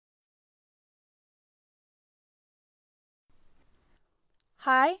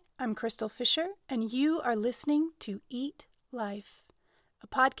Hi, I'm Crystal Fisher, and you are listening to Eat Life, a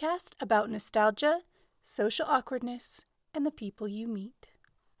podcast about nostalgia, social awkwardness, and the people you meet.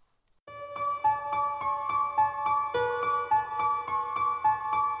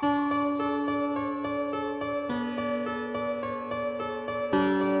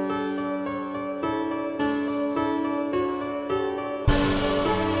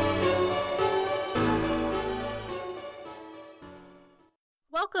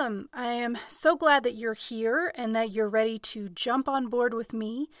 Welcome. I am so glad that you're here and that you're ready to jump on board with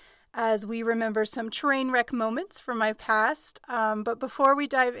me as we remember some train wreck moments from my past. But before we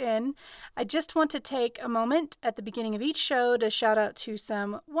dive in, I just want to take a moment at the beginning of each show to shout out to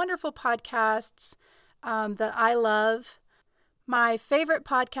some wonderful podcasts that I love. My favorite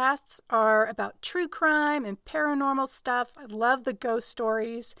podcasts are about true crime and paranormal stuff. I love the ghost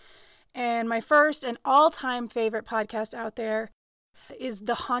stories. And my first and all-time favorite podcast out there is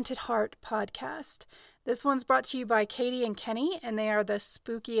the Haunted Heart podcast. This one's brought to you by Katie and Kenny, and they are the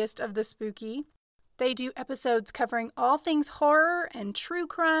spookiest of the spooky. They do episodes covering all things horror and true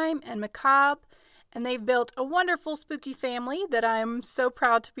crime and macabre, and they've built a wonderful spooky family that I'm so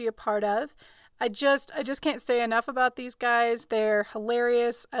proud to be a part of. I just can't say enough about these guys. They're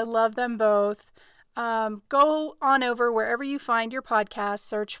hilarious. I love them both. Go on over wherever you find your podcast,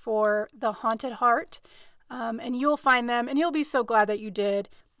 search for The Haunted Heart, and you'll find them, and you'll be so glad that you did.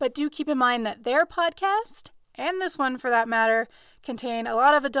 But do keep in mind that their podcast, and this one for that matter, contain a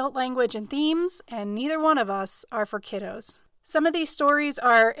lot of adult language and themes, and neither one of us are for kiddos. Some of these stories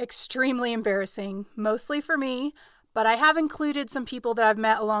are extremely embarrassing, mostly for me, but I have included some people that I've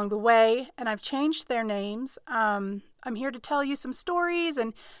met along the way, and I've changed their names. I'm here to tell you some stories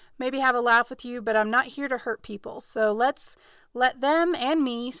and maybe have a laugh with you, but I'm not here to hurt people, so let's let them and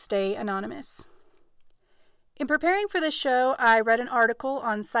me stay anonymous. In preparing for this show, I read an article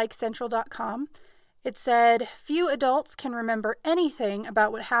on PsychCentral.com. It said, few adults can remember anything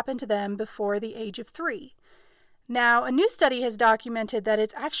about what happened to them before the age of 3. Now, a new study has documented that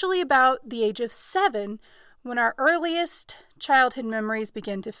it's actually about the age of 7 when our earliest childhood memories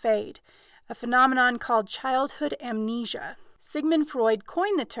begin to fade, a phenomenon called childhood amnesia. Sigmund Freud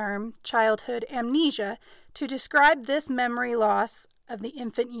coined the term childhood amnesia to describe this memory loss of the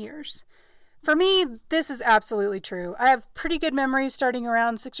infant years. For me, this is absolutely true. I have pretty good memories starting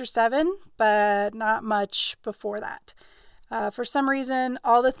around 6 or 7, but not much before that. For some reason,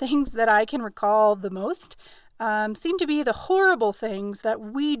 all the things that I can recall the most seem to be the horrible things that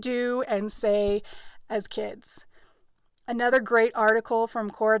we do and say as kids. Another great article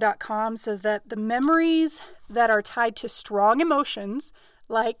from Quora.com says that the memories that are tied to strong emotions,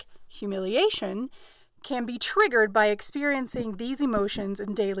 like humiliation, can be triggered by experiencing these emotions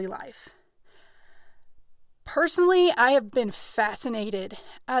in daily life. Personally, I have been fascinated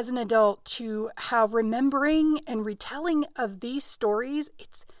as an adult to how remembering and retelling of these stories,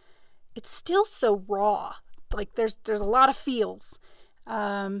 it's still so raw. Like there's a lot of feels.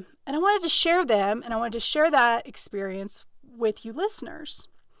 And I wanted to share them, and I wanted to share that experience with you listeners.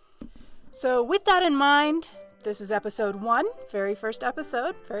 So with that in mind, this is episode 1, very first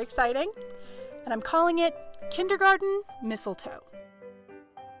episode, very exciting. And I'm calling it Kindergarten Mistletoe.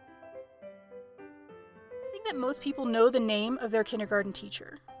 I think that most people know the name of their kindergarten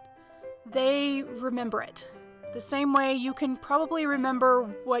teacher. They remember it. The same way you can probably remember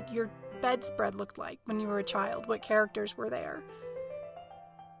what your bedspread looked like when you were a child, what characters were there.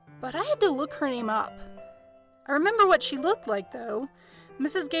 But I had to look her name up. I remember what she looked like, though.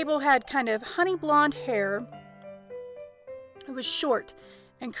 Mrs. Gable had kind of honey blonde hair. It was short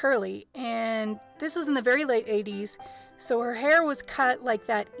and curly, and this was in the very late 80s, so her hair was cut like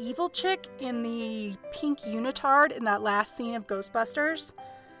that evil chick in the pink unitard in that last scene of Ghostbusters.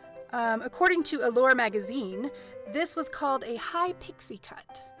 According to Allure magazine, this was called a high pixie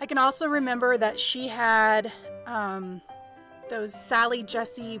cut. I can also remember that she had those Sally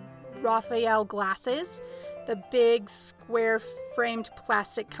Jesse Raphael glasses, the big square-framed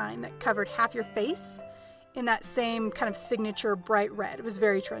plastic kind that covered half your face in that same kind of signature bright red. It was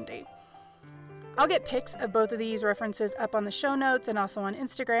very trendy. I'll get pics of both of these references up on the show notes and also on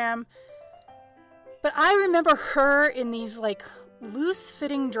Instagram. But I remember her in these like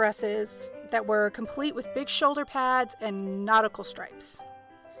loose-fitting dresses that were complete with big shoulder pads and nautical stripes.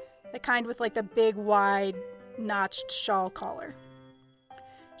 The kind with like the big wide notched shawl collar.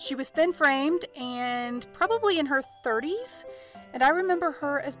 She was thin-framed and probably in her 30s, and I remember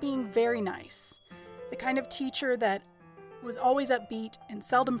her as being very nice. The kind of teacher that was always upbeat and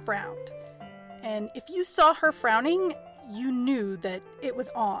seldom frowned. And if you saw her frowning, you knew that it was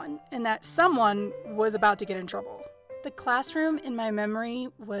on and that someone was about to get in trouble. The classroom in my memory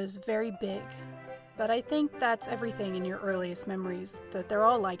was very big, but I think that's everything in your earliest memories, that they're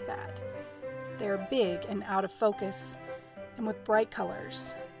all like that. They're big and out of focus, and with bright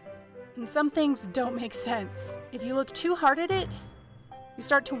colors. And some things don't make sense. If you look too hard at it, you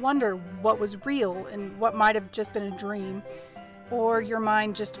start to wonder what was real and what might have just been a dream, or your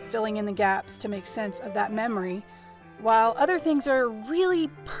mind just filling in the gaps to make sense of that memory, while other things are really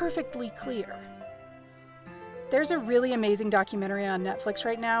perfectly clear. There's a really amazing documentary on Netflix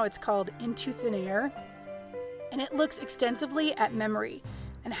right now. It's called Into Thin Air, and it looks extensively at memory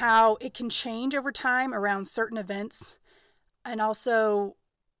and how it can change over time around certain events, and also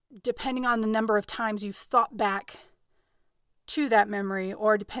depending on the number of times you've thought back to that memory,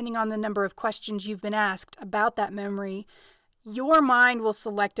 or depending on the number of questions you've been asked about that memory, your mind will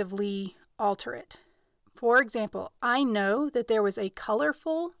selectively alter it. For example, I know that there was a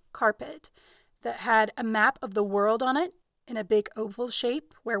colorful carpet that had a map of the world on it in a big oval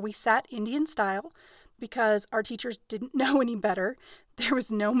shape where we sat Indian style because our teachers didn't know any better. There was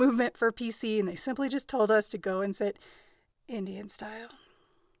no movement for PC and they simply just told us to go and sit Indian style.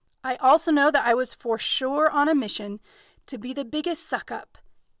 I also know that I was for sure on a mission to be the biggest suck-up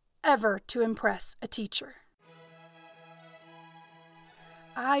ever to impress a teacher.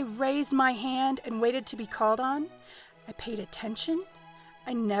 I raised my hand and waited to be called on. I paid attention.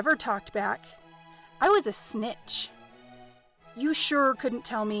 I never talked back. I was a snitch. You sure couldn't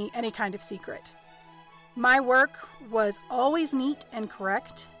tell me any kind of secret. My work was always neat and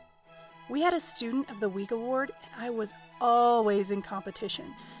correct. We had a Student of the Week award, and I was always in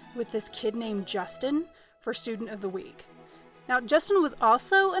competition with this kid named Justin for Student of the Week. Now, Justin was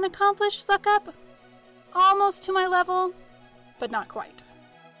also an accomplished suck-up, almost to my level, but not quite.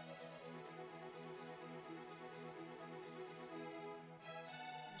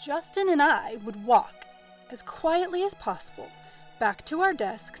 Justin and I would walk as quietly as possible back to our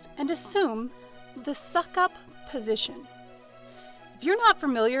desks and assume the suck-up position. If you're not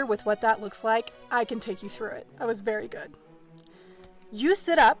familiar with what that looks like, I can take you through it. I was very good. You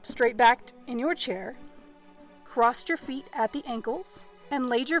sit up straight backed in your chair, crossed your feet at the ankles, and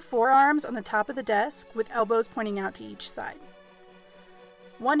laid your forearms on the top of the desk with elbows pointing out to each side.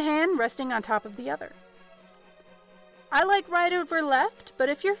 One hand resting on top of the other. I like right over left, but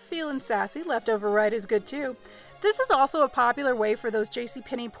if you're feeling sassy, left over right is good too. This is also a popular way for those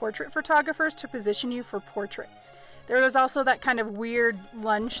JCPenney portrait photographers to position you for portraits. There was also that kind of weird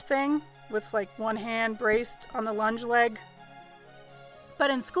lunge thing with like one hand braced on the lunge leg.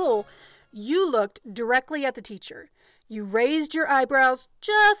 But in school, you looked directly at the teacher. You raised your eyebrows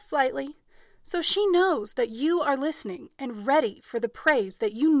just slightly, so she knows that you are listening and ready for the praise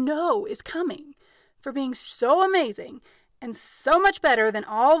that you know is coming, for being so amazing and so much better than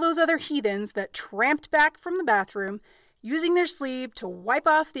all those other heathens that tramped back from the bathroom, using their sleeve to wipe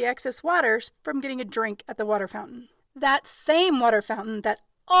off the excess water from getting a drink at the water fountain. That same water fountain that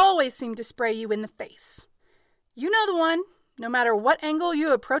always seemed to spray you in the face. You know the one. No matter what angle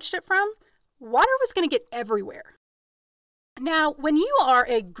you approached it from, water was going to get everywhere. Now, when you are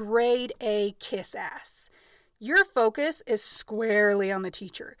a grade A kiss ass, your focus is squarely on the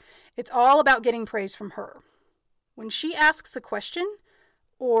teacher. It's all about getting praise from her. When she asks a question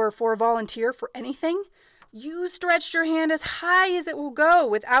or for a volunteer for anything, you stretched your hand as high as it will go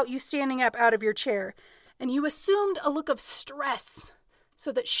without you standing up out of your chair, and you assumed a look of stress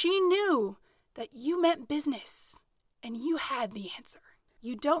so that she knew that you meant business and you had the answer.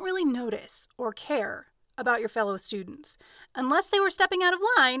 You don't really notice or care about your fellow students unless they were stepping out of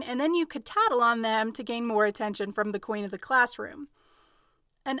line, and then you could tattle on them to gain more attention from the queen of the classroom.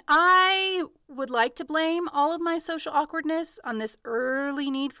 And I would like to blame all of my social awkwardness on this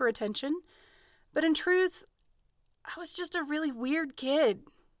early need for attention, but in truth, I was just a really weird kid.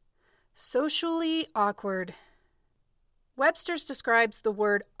 Socially awkward. Webster's describes the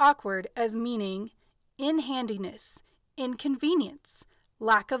word awkward as meaning in-handiness, inconvenience,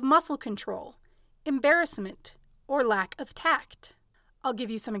 lack of muscle control, embarrassment, or lack of tact. I'll give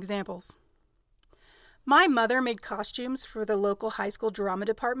you some examples. My mother made costumes for the local high school drama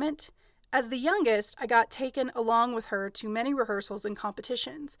department. As the youngest, I got taken along with her to many rehearsals and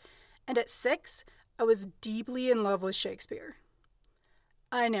competitions, and at 6, I was deeply in love with Shakespeare.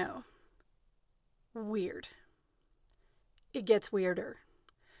 I know. Weird. It gets weirder.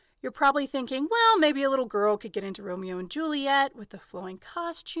 You're probably thinking, well, maybe a little girl could get into Romeo and Juliet with the flowing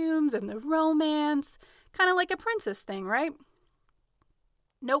costumes and the romance, kind of like a princess thing, right?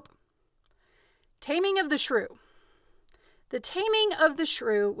 Nope. Taming of the Shrew. The Taming of the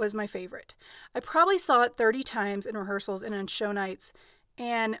Shrew was my favorite. I probably saw it 30 times in rehearsals and on show nights,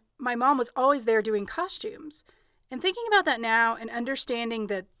 and my mom was always there doing costumes. And thinking about that now and understanding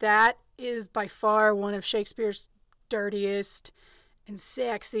that that is by far one of Shakespeare's dirtiest and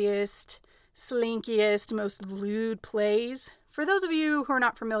sexiest, slinkiest, most lewd plays. For those of you who are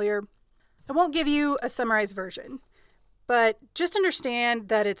not familiar, I won't give you a summarized version, but just understand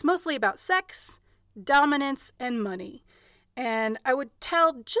that it's mostly about sex, dominance, and money. And I would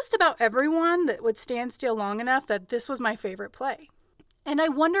tell just about everyone that would stand still long enough that this was my favorite play. And I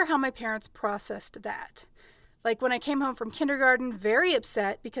wonder how my parents processed that. Like when I came home from kindergarten, very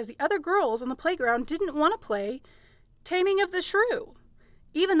upset because the other girls on the playground didn't want to play Taming of the Shrew.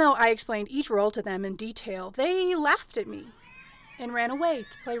 Even though I explained each role to them in detail, they laughed at me and ran away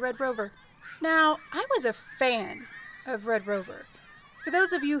to play Red Rover. Now, I was a fan of Red Rover. For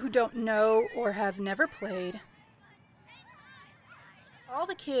those of you who don't know or have never played, all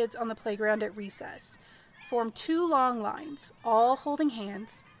the kids on the playground at recess form two long lines, all holding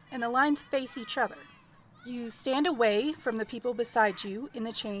hands, and the lines face each other. You stand away from the people beside you in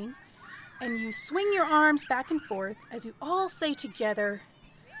the chain, and you swing your arms back and forth as you all say together,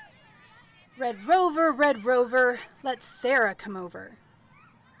 Red Rover, let Sarah come over.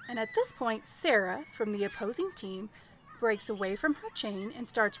 And at this point, Sarah, from the opposing team, breaks away from her chain and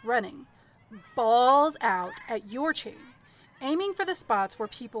starts running, balls out at your chain, aiming for the spots where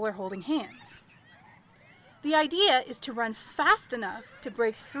people are holding hands. The idea is to run fast enough to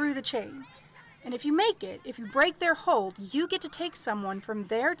break through the chain. And if you make it, if you break their hold, you get to take someone from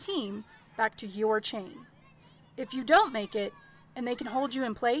their team back to your chain. If you don't make it, and they can hold you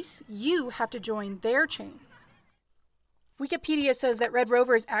in place, you have to join their chain. Wikipedia says that Red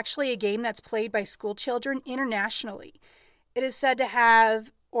Rover is actually a game that's played by school children internationally. It is said to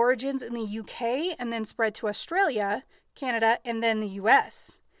have origins in the UK and then spread to Australia, Canada, and then the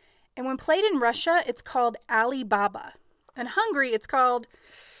US. And when played in Russia, it's called Alibaba. In Hungary, it's called,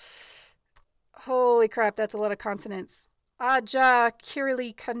 holy crap, that's a lot of consonants, Aja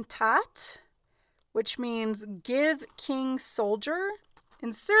Kirili Kantat, which means give king soldier.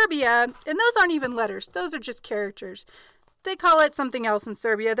 In Serbia, and those aren't even letters, those are just characters. They call it something else in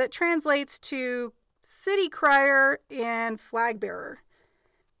Serbia that translates to city crier and flag bearer.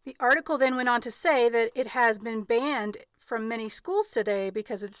 The article then went on to say that it has been banned from many schools today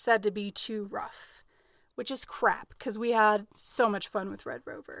because it's said to be too rough, which is crap because we had so much fun with Red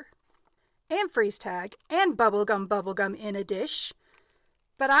Rover. And freeze tag, and bubblegum in a dish.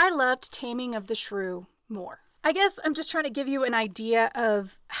 But I loved Taming of the Shrew more. I guess I'm just trying to give you an idea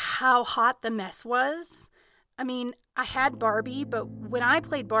of how hot the mess was. I mean, I had Barbie, but when I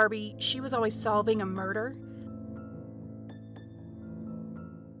played Barbie, she was always solving a murder.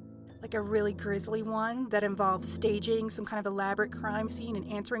 Like a really grisly one that involves staging some kind of elaborate crime scene and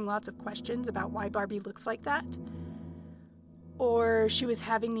answering lots of questions about why Barbie looks like that. Or she was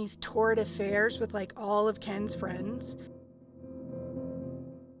having these torrid affairs with like all of Ken's friends.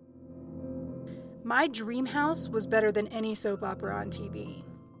 My dream house was better than any soap opera on TV.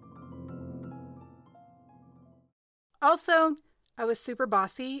 Also, I was super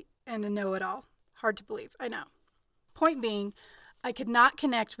bossy and a know-it-all. Hard to believe, I know. Point being, I could not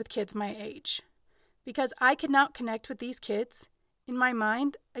connect with kids my age. Because I could not connect with these kids, in my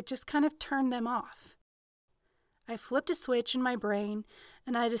mind, I just kind of turned them off. I flipped a switch in my brain,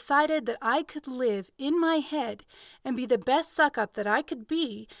 and I decided that I could live in my head and be the best suck-up that I could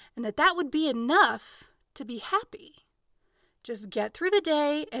be, and that would be enough to be happy. Just get through the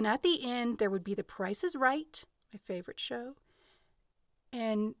day, and at the end, there would be The Price is Right, my favorite show,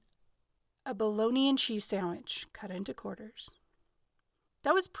 and a bologna and cheese sandwich cut into quarters.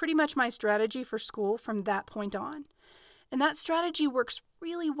 That was pretty much my strategy for school from that point on. And that strategy works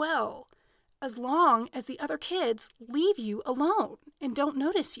really well, as long as the other kids leave you alone and don't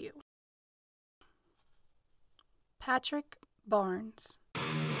notice you. Patrick Barnes.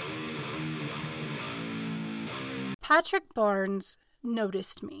 Patrick Barnes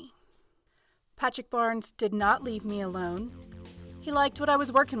noticed me. Patrick Barnes did not leave me alone. He liked what I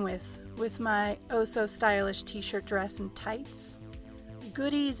was working with my oh-so-stylish t-shirt dress and tights.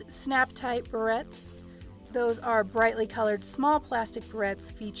 Goodies snap-tight barrettes. Those are brightly colored small plastic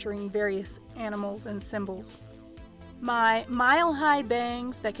barrettes featuring various animals and symbols. My mile-high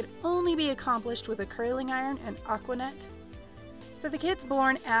bangs that could only be accomplished with a curling iron and Aquanet. For the kids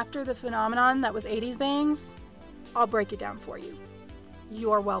born after the phenomenon that was 80s bangs, I'll break it down for you.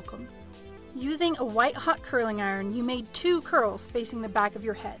 You're welcome. Using a white-hot curling iron, you made 2 curls facing the back of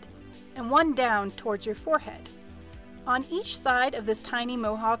your head, and 1 down towards your forehead. On each side of this tiny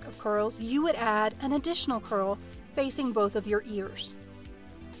mohawk of curls, you would add an additional curl facing both of your ears.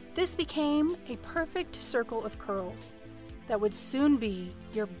 This became a perfect circle of curls that would soon be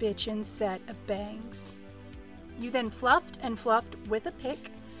your bitchin' set of bangs. You then fluffed and fluffed with a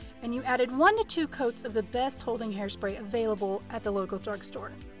pick, and you added 1 to 2 coats of the best holding hairspray available at the local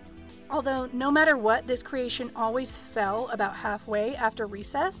drugstore. Although, no matter what, this creation always fell about halfway after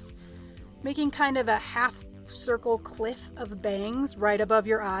recess, making kind of a half-circle cliff of bangs right above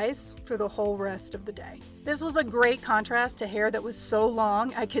your eyes for the whole rest of the day. This was a great contrast to hair that was so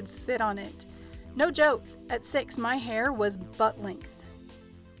long I could sit on it. No joke, at 6 my hair was butt length.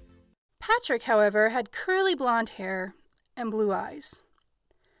 Patrick, however, had curly blonde hair and blue eyes.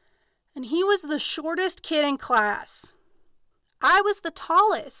 And he was the shortest kid in class. I was the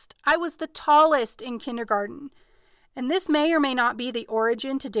tallest. I was the tallest in kindergarten. And this may or may not be the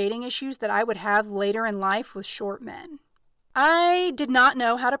origin to dating issues that I would have later in life with short men. I did not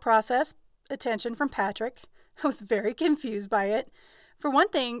know how to process attention from Patrick. I was very confused by it. For one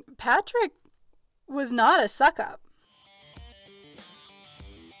thing, Patrick was not a suck-up.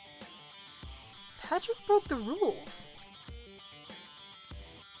 Patrick broke the rules.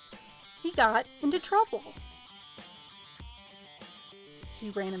 He got into trouble. He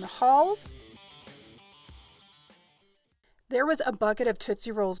ran in the halls. There was a bucket of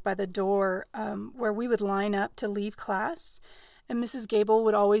Tootsie Rolls by the door where we would line up to leave class, and Mrs. Gable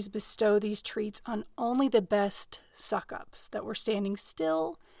would always bestow these treats on only the best suck-ups that were standing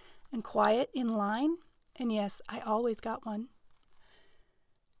still and quiet in line. And yes, I always got one.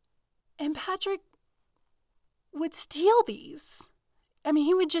 And Patrick would steal these. I mean,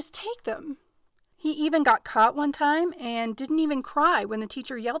 he would just take them. He even got caught one time and didn't even cry when the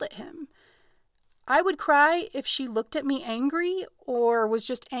teacher yelled at him. I would cry if she looked at me angry or was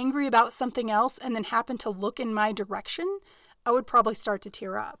just angry about something else and then happened to look in my direction. I would probably start to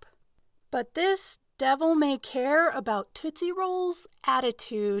tear up. But this devil may care about Tootsie Rolls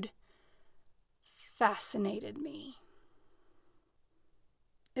attitude fascinated me.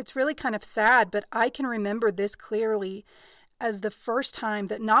 It's really kind of sad, but I can remember this clearly as the first time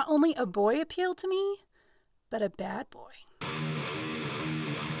that not only a boy appealed to me, but a bad boy.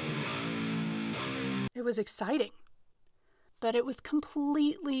 It was exciting, but it was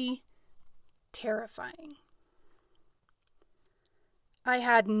completely terrifying. I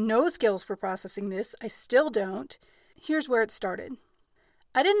had no skills for processing this. I still don't. Here's where it started.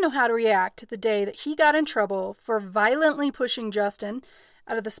 I didn't know how to react the day that he got in trouble for violently pushing Justin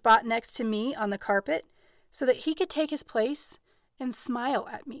out of the spot next to me on the carpet so that he could take his place and smile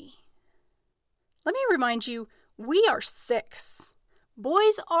at me. Let me remind you, we are 6.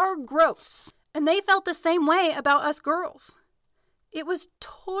 Boys are gross, and they felt the same way about us girls. It was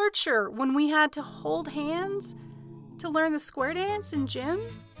torture when we had to hold hands to learn the square dance in gym.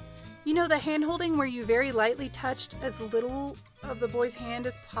 You know, the hand holding where you very lightly touched as little of the boy's hand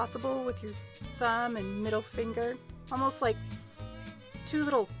as possible with your thumb and middle finger, almost like 2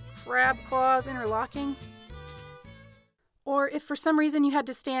 little crab claws interlocking. Or if for some reason you had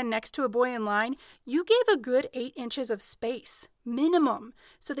to stand next to a boy in line, you gave a good 8 inches of space, minimum,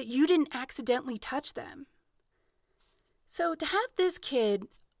 so that you didn't accidentally touch them. So to have this kid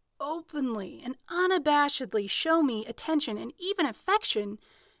openly and unabashedly show me attention and even affection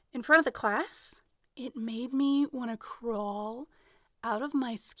in front of the class, it made me want to crawl out of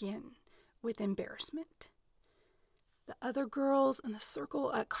my skin with embarrassment. The other girls in the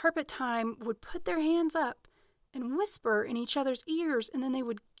circle at carpet time would put their hands up and whisper in each other's ears, and then they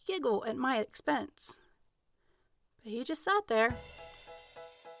would giggle at my expense. But he just sat there,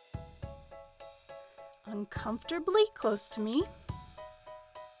 uncomfortably close to me,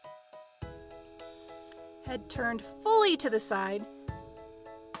 head turned fully to the side,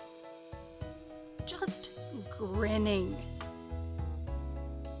 just grinning,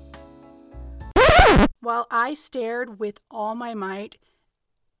 while I stared with all my might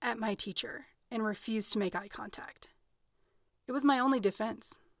at my teacher and refused to make eye contact. It was my only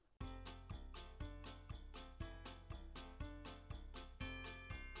defense.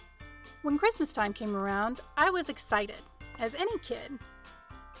 When Christmas time came around, I was excited, as any kid.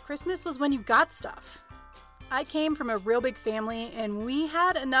 Christmas was when you got stuff. I came from a real big family, and we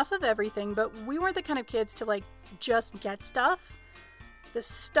had enough of everything, but we weren't the kind of kids to, just get stuff. The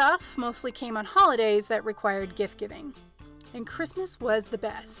stuff mostly came on holidays that required gift giving, and Christmas was the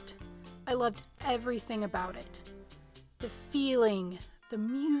best. I loved everything about it. The feeling, the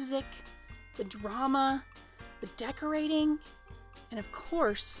music, the drama, the decorating, and of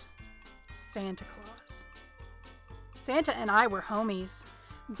course, Santa Claus. Santa and I were homies.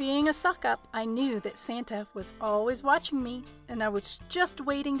 Being a suck-up, I knew that Santa was always watching me, and I was just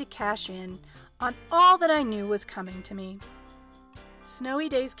waiting to cash in on all that I knew was coming to me. Snowy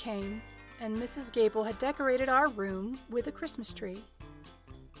days came, and Mrs. Gable had decorated our room with a Christmas tree.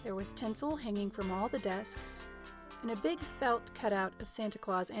 There was tinsel hanging from all the desks, and a big felt cutout of Santa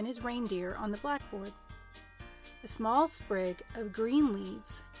Claus and his reindeer on the blackboard. A small sprig of green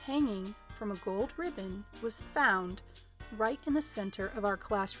leaves hanging from a gold ribbon was found right in the center of our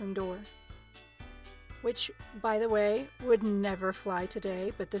classroom door. Which, by the way, would never fly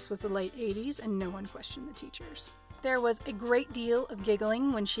today, but this was the late 80s and no one questioned the teachers. There was a great deal of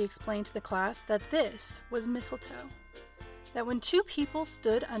giggling when she explained to the class that this was mistletoe. That when two people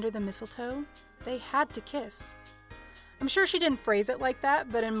stood under the mistletoe, they had to kiss. I'm sure she didn't phrase it like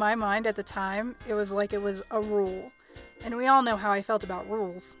that, but in my mind at the time, it was like it was a rule. And we all know how I felt about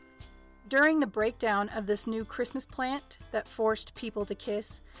rules. During the breakdown of this new Christmas plant that forced people to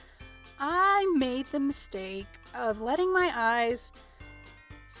kiss, I made the mistake of letting my eyes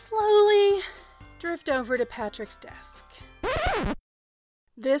slowly drift over to Patrick's desk.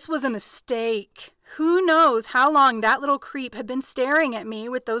 This was a mistake. Who knows how long that little creep had been staring at me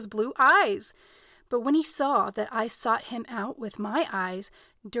with those blue eyes? But when he saw that I sought him out with my eyes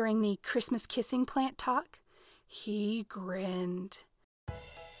during the Christmas kissing plant talk, he grinned.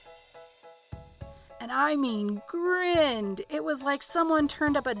 And I mean grinned. It was like someone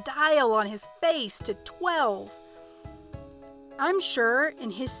turned up a dial on his face to 12. I'm sure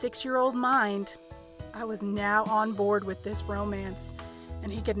in his 6-year-old mind, I was now on board with this romance,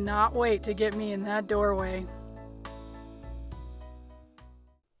 and he could not wait to get me in that doorway.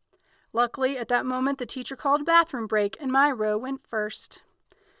 Luckily, at that moment, the teacher called a bathroom break, and my row went first.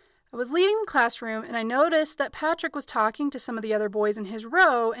 I was leaving the classroom, and I noticed that Patrick was talking to some of the other boys in his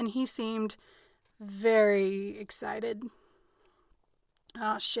row, and he seemed very excited.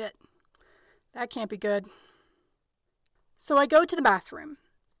 Oh, shit. That can't be good. So I go to the bathroom,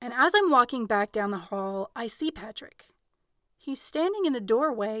 and as I'm walking back down the hall, I see Patrick. He's standing in the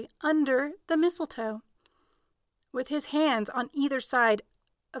doorway under the mistletoe, with his hands on either side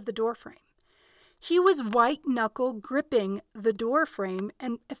of the doorframe. He was white-knuckle gripping the doorframe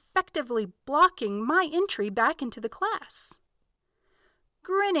and effectively blocking my entry back into the class.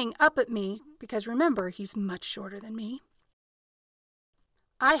 Grinning up at me, because remember, he's much shorter than me.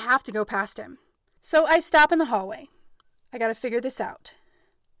 I have to go past him. So I stop in the hallway. I gotta figure this out.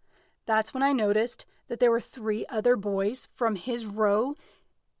 That's when I noticed that there were 3 other boys from his row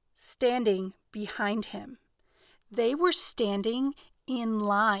standing behind him. They were standing in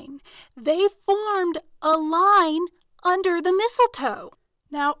line. They formed a line under the mistletoe.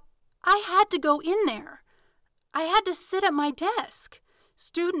 Now, I had to go in there. I had to sit at my desk.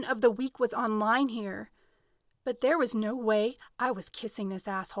 Student of the week was online here. But there was no way I was kissing this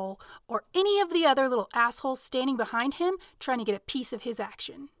asshole or any of the other little assholes standing behind him trying to get a piece of his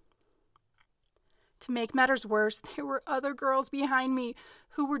action. To make matters worse, there were other girls behind me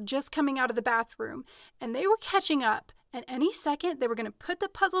who were just coming out of the bathroom, and they were catching up, and any second they were going to put the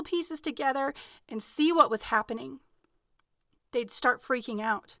puzzle pieces together and see what was happening. They'd start freaking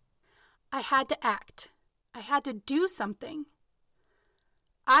out. I had to act. I had to do something.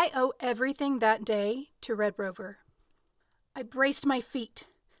 I owe everything that day to Red Rover. I braced my feet,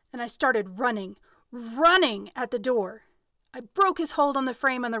 and I started running at the door. I broke his hold on the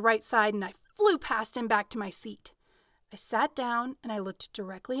frame on the right side, and I flew past him back to my seat. I sat down, and I looked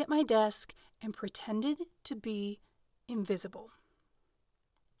directly at my desk and pretended to be invisible.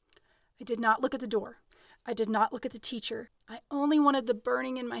 I did not look at the door. I did not look at the teacher. I only wanted the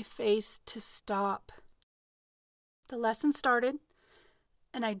burning in my face to stop. The lesson started,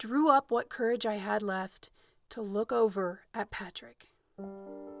 and I drew up what courage I had left to look over at Patrick.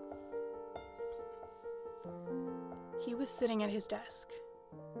 He was sitting at his desk,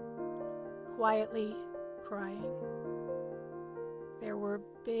 quietly crying. There were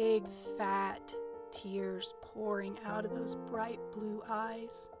big, fat tears pouring out of those bright blue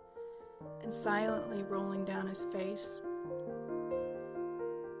eyes and silently rolling down his face.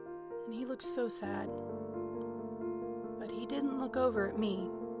 And he looked so sad. But he didn't look over at me.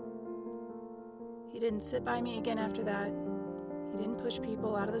 He didn't sit by me again after that. He didn't push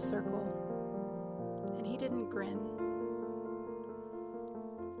people out of the circle. And he didn't grin.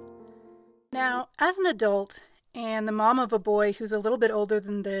 Now, as an adult and the mom of a boy who's a little bit older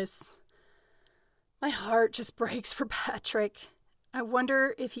than this, my heart just breaks for Patrick. I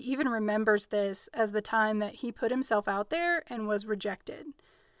wonder if he even remembers this as the time that he put himself out there and was rejected.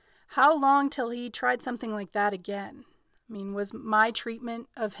 How long till he tried something like that again? I mean, was my treatment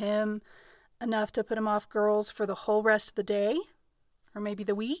of him enough to put him off girls for the whole rest of the day? Or maybe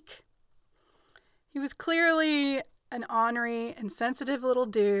the week? He was clearly an ornery and sensitive little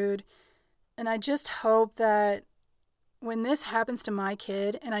dude, and I just hope that when this happens to my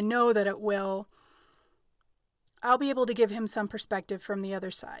kid, and I know that it will, I'll be able to give him some perspective from the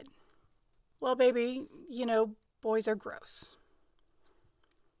other side. Well, baby, Boys are gross.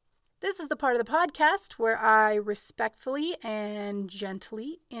 This is the part of the podcast where I respectfully and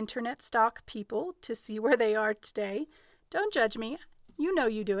gently internet stalk people to see where they are today. Don't judge me. You know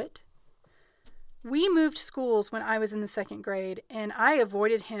you do it. We moved schools when I was in the 2nd grade, and I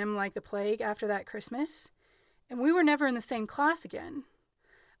avoided him like the plague after that Christmas, and we were never in the same class again.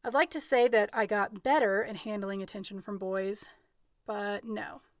 I'd like to say that I got better at handling attention from boys, but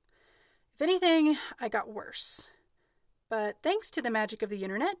no. If anything, I got worse. But thanks to the magic of the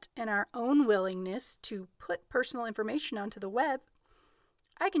internet and our own willingness to put personal information onto the web,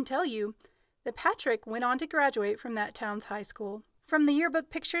 I can tell you that Patrick went on to graduate from that town's high school. From the yearbook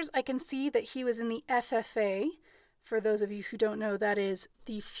pictures, I can see that he was in the FFA. For those of you who don't know, that is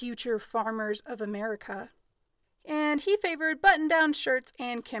the Future Farmers of America. And he favored button-down shirts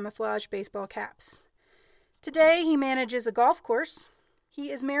and camouflage baseball caps. Today, he manages a golf course. He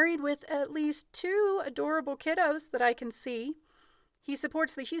is married with at least 2 adorable kiddos that I can see. He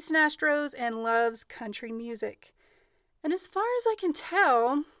supports the Houston Astros and loves country music. And as far as I can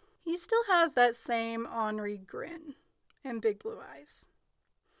tell, he still has that same ornery grin and big blue eyes.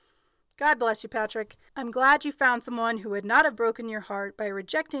 God bless you, Patrick. I'm glad you found someone who would not have broken your heart by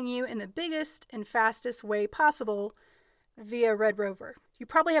rejecting you in the biggest and fastest way possible via Red Rover. You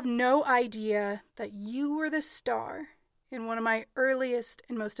probably have no idea that you were the star in one of my earliest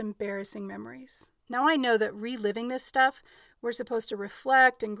and most embarrassing memories. Now I know that reliving this stuff, we're supposed to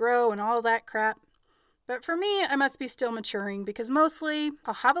reflect and grow and all that crap. But for me, I must be still maturing because mostly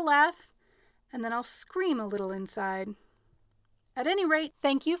I'll have a laugh and then I'll scream a little inside. At any rate,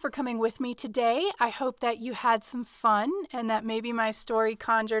 thank you for coming with me today. I hope that you had some fun and that maybe my story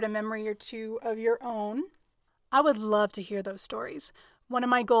conjured a memory or 2 of your own. I would love to hear those stories. One of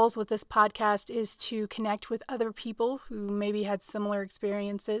my goals with this podcast is to connect with other people who maybe had similar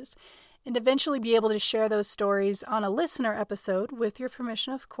experiences and eventually be able to share those stories on a listener episode with your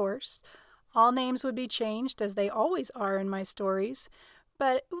permission, of course. All names would be changed as they always are in my stories,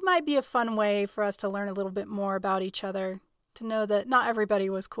 but it might be a fun way for us to learn a little bit more about each other, to know that not everybody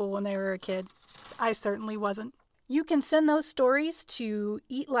was cool when they were a kid. I certainly wasn't. You can send those stories to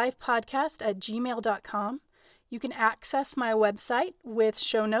eatlifepodcast@gmail.com. You can access my website with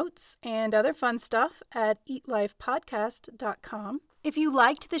show notes and other fun stuff at eatlifepodcast.com. If you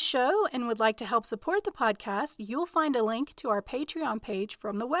liked the show and would like to help support the podcast, you'll find a link to our Patreon page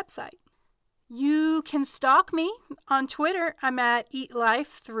from the website. You can stalk me on Twitter. I'm at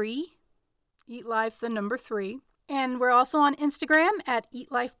eatlife3, eatlife the number 3. And we're also on Instagram at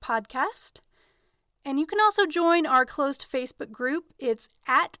eatlifepodcast. And you can also join our closed Facebook group. It's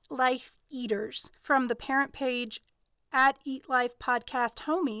at Life Eaters from the parent page at Eat Life Podcast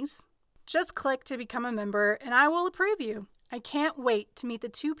Homies. Just click to become a member and I will approve you. I can't wait to meet the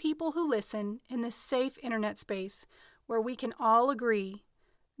 2 people who listen in this safe internet space where we can all agree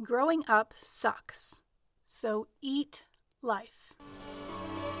growing up sucks. So eat life.